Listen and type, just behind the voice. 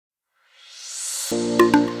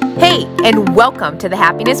Hey, and welcome to the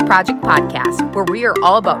Happiness Project podcast, where we are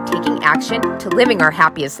all about taking action to living our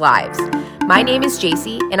happiest lives. My name is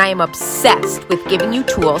JC, and I am obsessed with giving you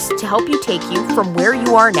tools to help you take you from where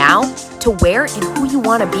you are now to where and who you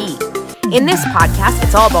want to be. In this podcast,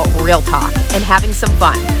 it's all about real talk and having some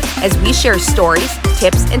fun as we share stories,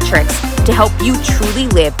 tips, and tricks to help you truly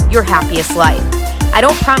live your happiest life. I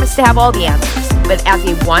don't promise to have all the answers, but as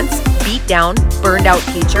a once beat down, burned out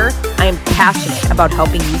teacher, I am passionate about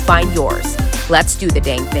helping you find yours. Let's do the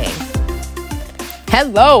dang thing.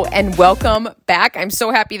 Hello and welcome back. I'm so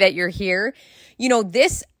happy that you're here. You know,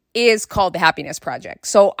 this is called the Happiness Project.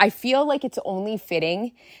 So I feel like it's only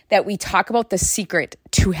fitting that we talk about the secret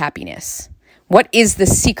to happiness. What is the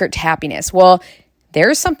secret to happiness? Well,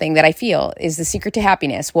 there's something that I feel is the secret to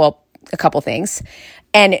happiness. Well, a couple things.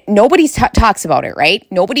 And nobody talks about it, right?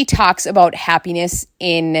 Nobody talks about happiness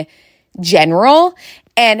in general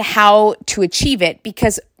and how to achieve it,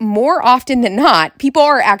 because more often than not, people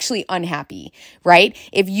are actually unhappy, right?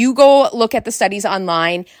 If you go look at the studies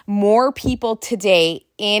online, more people today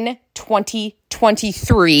in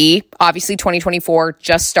 2023, obviously 2024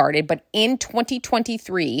 just started, but in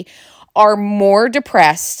 2023 are more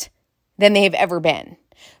depressed than they have ever been.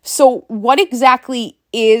 So what exactly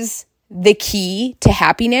is the key to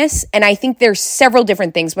happiness? And I think there's several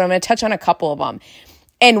different things, but I'm going to touch on a couple of them.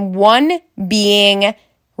 And one being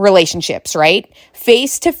relationships, right?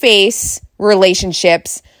 Face-to-face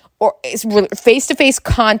relationships or face-to-face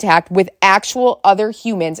contact with actual other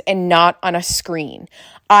humans and not on a screen.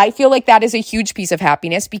 I feel like that is a huge piece of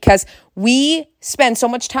happiness because we spend so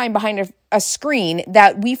much time behind a screen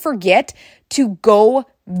that we forget to go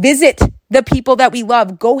visit the people that we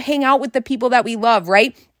love, go hang out with the people that we love,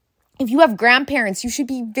 right? If you have grandparents, you should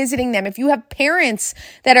be visiting them. If you have parents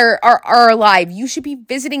that are alive, you should be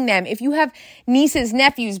visiting them. If you have nieces,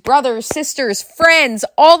 nephews, brothers, sisters, friends,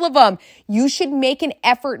 all of them, you should make an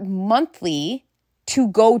effort monthly to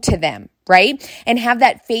go to them, right? And have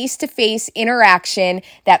that face-to-face interaction,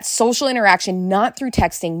 that social interaction, not through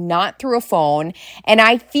texting, not through a phone. And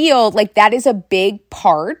I feel like that is a big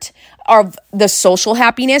part of the social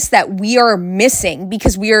happiness that we are missing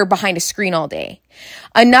because we are behind a screen all day.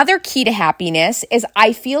 Another key to happiness is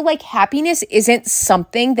I feel like happiness isn't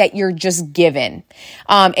something that you're just given.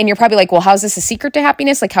 And you're probably like, well, how's this a secret to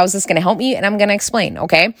happiness? Like, how's this going to help me? And I'm going to explain,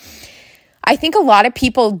 okay? I think a lot of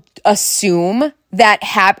people assume that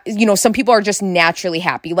some people are just naturally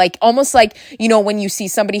happy. Like almost like, when you see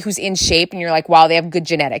somebody who's in shape and you're like, wow, they have good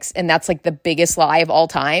genetics. And that's like the biggest lie of all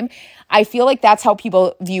time. I feel like that's how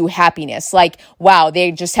people view happiness. Like, wow,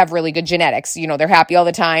 they just have really good genetics. They're happy all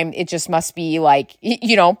the time. It just must be like,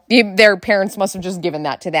 their parents must have just given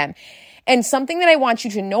that to them. And something that I want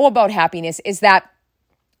you to know about happiness is that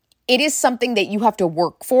it is something that you have to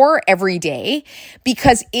work for every day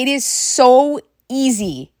because it is so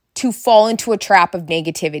easy to fall into a trap of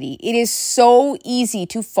negativity. It is so easy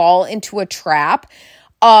to fall into a trap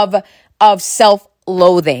of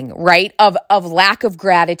self-loathing, right? Of lack of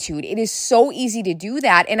gratitude. It is so easy to do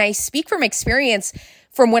that. And I speak from experience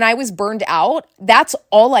from when I was burned out. That's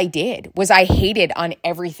all I did was I hated on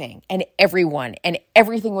everything and everyone, and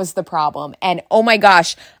everything was the problem. And oh my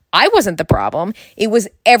gosh, I wasn't the problem. It was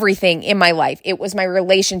everything in my life. It was my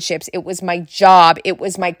relationships. It was my job. It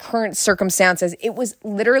was my current circumstances. It was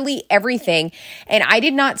literally everything. And I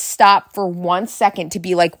did not stop for 1 second to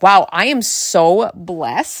be like, wow, I am so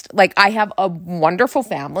blessed. Like I have a wonderful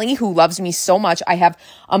family who loves me so much. I have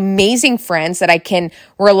amazing friends that I can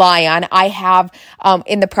rely on. I have,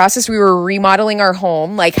 in the process, we were remodeling our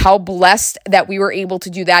home, like how blessed that we were able to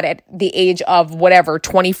do that at the age of whatever,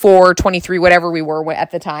 24, 23, whatever we were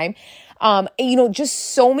at the time.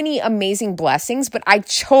 Just so many amazing blessings, but I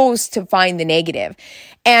chose to find the negative.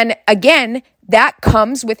 And again, that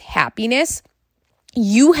comes with happiness.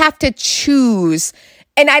 You have to choose.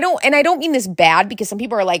 And I don't mean this bad because some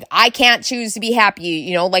people are like, I can't choose to be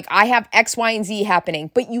happy. Like I have X, Y, and Z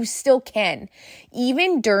happening, but you still can.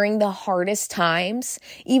 Even during the hardest times,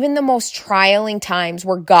 even the most trialing times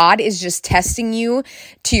where God is just testing you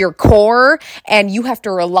to your core and you have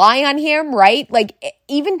to rely on him, right? Like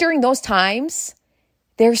even during those times,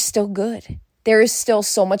 they're still good. There is still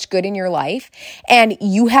so much good in your life, and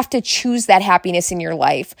you have to choose that happiness in your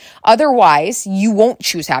life. Otherwise, you won't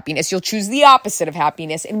choose happiness. You'll choose the opposite of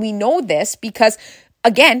happiness. And we know this because,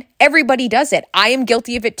 again, everybody does it. I am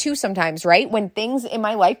guilty of it too sometimes, right? When things in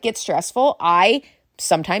my life get stressful, I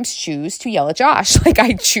sometimes choose to yell at Josh. Like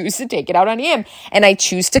I choose to take it out on him, and I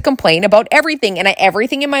choose to complain about everything. And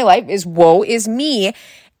everything in my life is woe is me.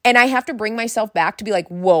 And I have to bring myself back to be like,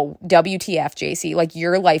 whoa, WTF, JC, like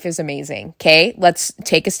your life is amazing. Okay, let's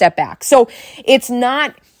take a step back. So it's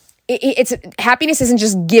not it's happiness isn't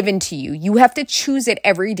just given to you. You have to choose it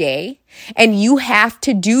every day, and you have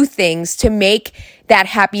to do things to make that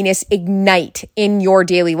happiness ignite in your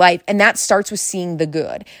daily life. And that starts with seeing the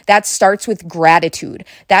good. That starts with gratitude.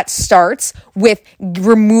 That starts with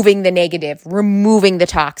removing the negative, removing the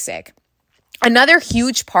toxic. Another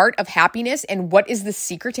huge part of happiness and what is the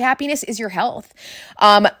secret to happiness is your health.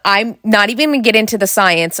 I'm not even going to get into the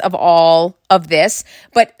science of all of this,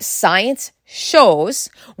 but science shows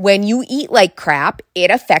when you eat like crap,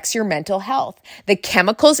 it affects your mental health. The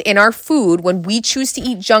chemicals in our food, when we choose to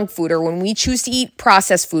eat junk food or when we choose to eat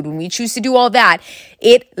processed food, when we choose to do all that,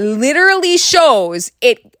 it literally shows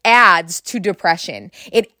it adds to depression.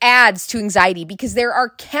 It adds to anxiety because there are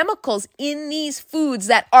chemicals in these foods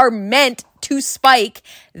that are meant to spike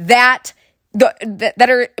that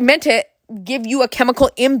are meant to give you a chemical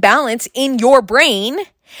imbalance in your brain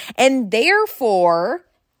and therefore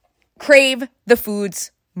crave the foods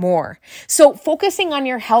more. So focusing on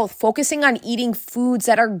your health, focusing on eating foods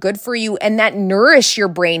that are good for you and that nourish your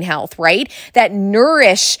brain health, right? That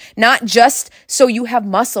nourish not just so you have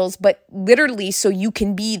muscles, but literally so you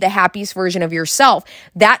can be the happiest version of yourself.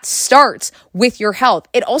 That starts with your health.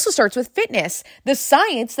 It also starts with fitness. The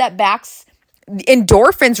science that backs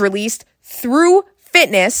endorphins released through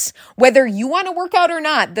fitness, whether you want to work out or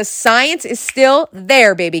not, the science is still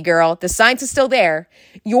there, baby girl. The science is still there.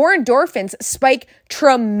 Your endorphins spike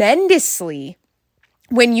tremendously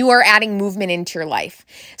when you are adding movement into your life.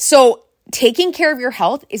 So taking care of your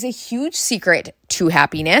health is a huge secret to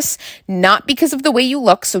happiness, not because of the way you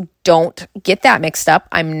look. So don't get that mixed up.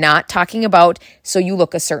 I'm not talking about so you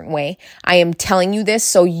look a certain way. I am telling you this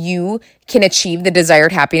so you can achieve the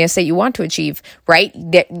desired happiness that you want to achieve, right?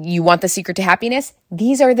 That you want the secret to happiness.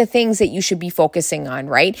 These are the things that you should be focusing on,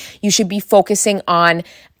 right? You should be focusing on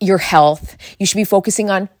your health. You should be focusing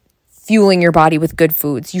on fueling your body with good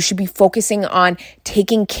foods. You should be focusing on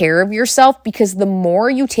taking care of yourself because the more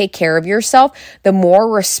you take care of yourself, the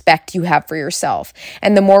more respect you have for yourself.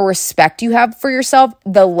 And the more respect you have for yourself,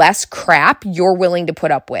 the less crap you're willing to put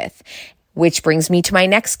up with. Which brings me to my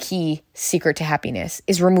next key secret to happiness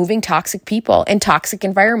is removing toxic people and toxic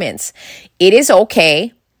environments. It is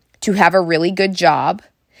okay to have a really good job,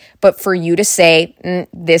 but for you to say,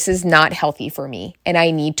 this is not healthy for me and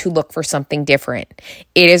I need to look for something different.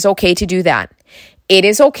 It is okay to do that. It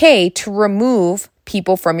is okay to remove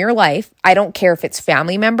people from your life. I don't care if it's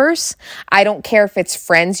family members. I don't care if it's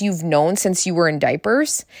friends you've known since you were in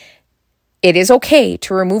diapers. It is okay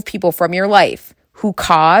to remove people from your life who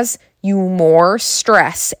cause you more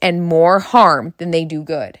stress and more harm than they do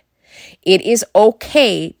good. It is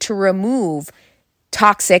okay to remove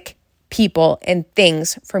toxic people and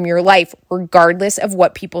things from your life, regardless of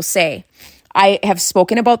what people say. I have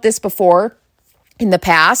spoken about this before in the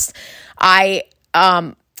past. I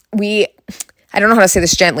don't know how to say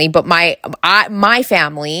this gently, but my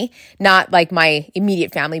family, not like my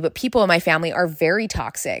immediate family, but people in my family are very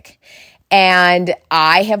toxic. And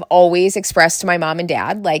I have always expressed to my mom and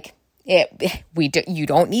dad, like, you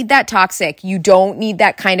don't need that toxic. You don't need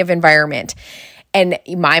that kind of environment. And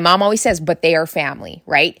my mom always says, but they are family,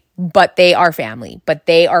 right? But they are family, but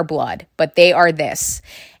they are blood, but they are this.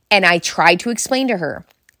 And I try to explain to her,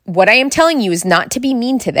 what I am telling you is not to be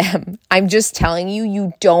mean to them. I'm just telling you,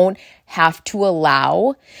 you don't have to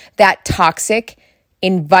allow that toxic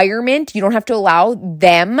environment. You don't have to allow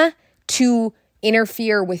them to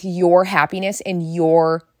interfere with your happiness and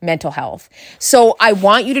your mental health. So I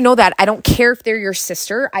want you to know that I don't care if they're your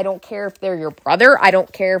sister. I don't care if they're your brother. I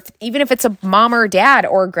don't care even if it's a mom or dad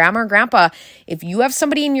or a grandma or grandpa. If you have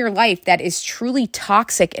somebody in your life that is truly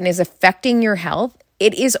toxic and is affecting your health,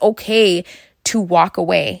 it is okay to walk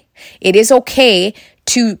away. It is okay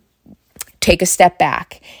to take a step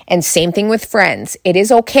back. And same thing with friends. It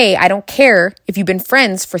is okay. I don't care if you've been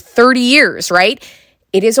friends for 30 years, right?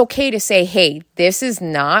 It is okay to say, hey, this is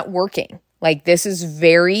not working. Like, this is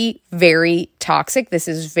very, very toxic. This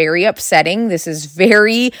is very upsetting. This is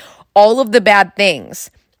very all of the bad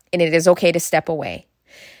things. And it is okay to step away.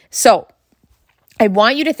 So I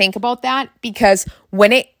want you to think about that because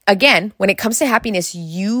when it comes to happiness,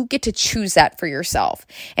 you get to choose that for yourself.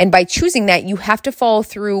 And by choosing that, you have to follow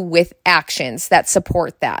through with actions that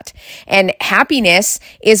support that. And happiness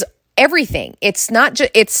is everything. It's not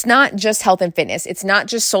just health and fitness. It's not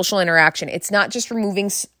just social interaction. It's not just removing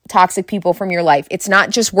toxic people from your life. It's not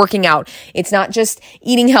just working out. It's not just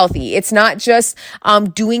eating healthy. It's not just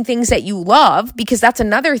doing things that you love, because that's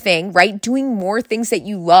another thing, right? Doing more things that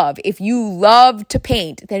you love. If you love to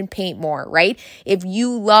paint, then paint more, right? If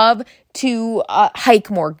you love to hike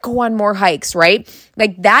more, go on more hikes, right?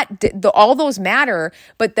 Like that, all those matter,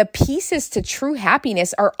 but the pieces to true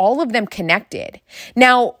happiness are all of them connected.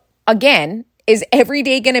 Now, again, is every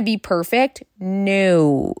day going to be perfect?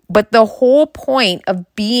 No. But the whole point of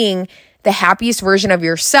being the happiest version of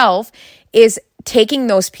yourself is taking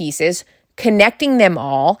those pieces, connecting them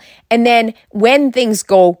all, and then when things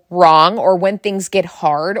go wrong or when things get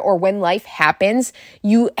hard or when life happens,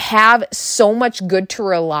 you have so much good to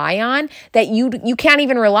rely on that you can't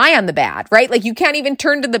even rely on the bad, right? Like you can't even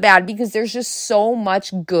turn to the bad because there's just so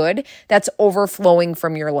much good that's overflowing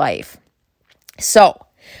from your life. So,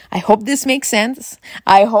 I hope this makes sense.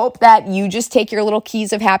 I hope that you just take your little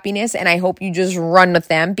keys of happiness and I hope you just run with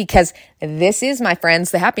them, because this is, my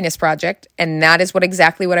friends, the Happiness Project, and that is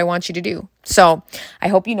exactly what I want you to do. So I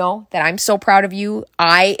hope you know that I'm so proud of you.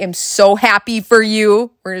 I am so happy for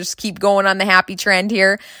you. We're going to just keep going on the happy trend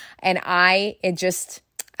here. And I just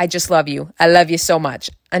love you. I love you so much.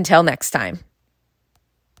 Until next time.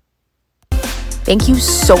 Thank you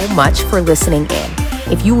so much for listening in.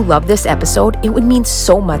 If you love this episode, it would mean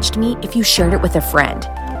so much to me if you shared it with a friend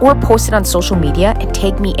or post it on social media and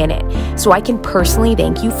tag me in it so I can personally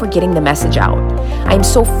thank you for getting the message out. I am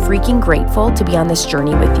so freaking grateful to be on this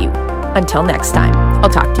journey with you. Until next time, I'll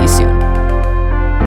talk to you soon.